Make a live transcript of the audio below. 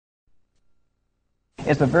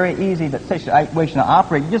It's a very easy situation to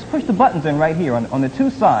operate. You just push the buttons in right here on the two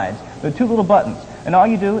sides. There are two little buttons. And all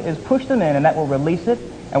you do is push them in, and that will release it.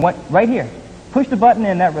 And right here, push the button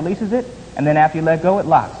in, that releases it. And then after you let go, it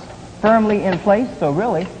locks firmly in place. So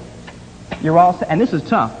really, you're all set. And this is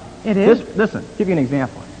tough. It is? Listen, give you an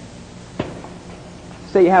example.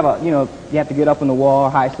 Say you have you have to get up on the wall,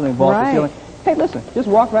 high ceiling, vault ceiling. Hey, listen, just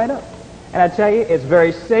walk right up. And I tell you, it's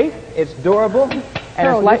very safe, it's durable, and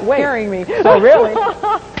it's lightweight. You're scaring me. So really,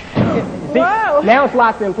 see, now it's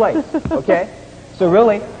locked in place, okay? So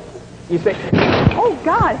really, you say... Oh,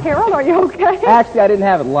 God, Harold, are you okay? Actually, I didn't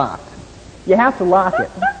have it locked. You have to lock it.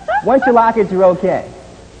 Once you lock it, you're okay.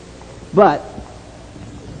 But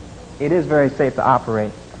it is very safe to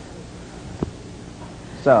operate.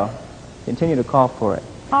 So, continue to call for it.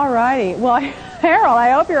 All righty. Well, Harold,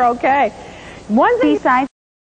 I hope you're okay. One thing...